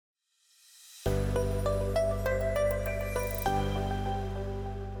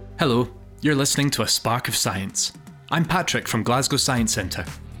Hello, you're listening to A Spark of Science. I'm Patrick from Glasgow Science Centre,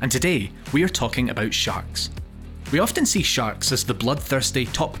 and today we are talking about sharks. We often see sharks as the bloodthirsty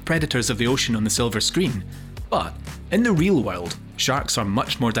top predators of the ocean on the silver screen, but in the real world, sharks are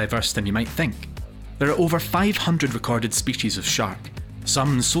much more diverse than you might think. There are over 500 recorded species of shark,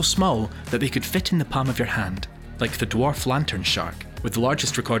 some so small that they could fit in the palm of your hand, like the dwarf lantern shark, with the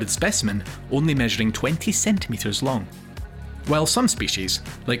largest recorded specimen only measuring 20 centimetres long. While some species,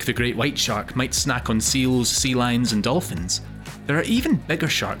 like the great white shark, might snack on seals, sea lions and dolphins, there are even bigger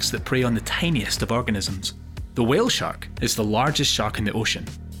sharks that prey on the tiniest of organisms. The whale shark is the largest shark in the ocean.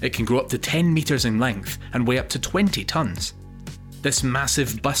 It can grow up to 10 metres in length and weigh up to 20 tonnes. This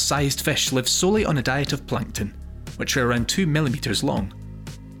massive bus-sized fish lives solely on a diet of plankton, which are around 2 millimetres long.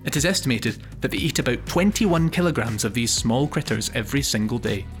 It is estimated that they eat about 21 kilograms of these small critters every single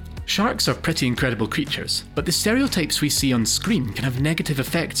day. Sharks are pretty incredible creatures, but the stereotypes we see on screen can have negative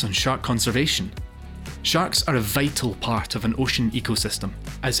effects on shark conservation. Sharks are a vital part of an ocean ecosystem.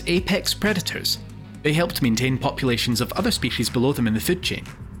 As apex predators, they help to maintain populations of other species below them in the food chain,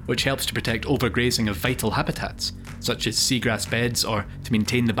 which helps to protect overgrazing of vital habitats, such as seagrass beds, or to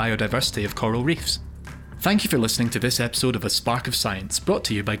maintain the biodiversity of coral reefs. Thank you for listening to this episode of A Spark of Science, brought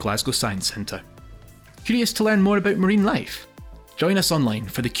to you by Glasgow Science Centre. Curious to learn more about marine life? Join us online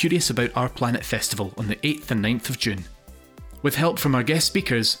for the Curious About Our Planet Festival on the 8th and 9th of June. With help from our guest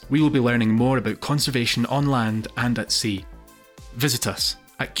speakers, we will be learning more about conservation on land and at sea. Visit us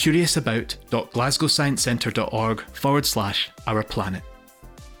at curiousabout.glasgowsciencecentre.org/ourplanet.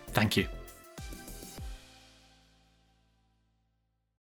 Thank you.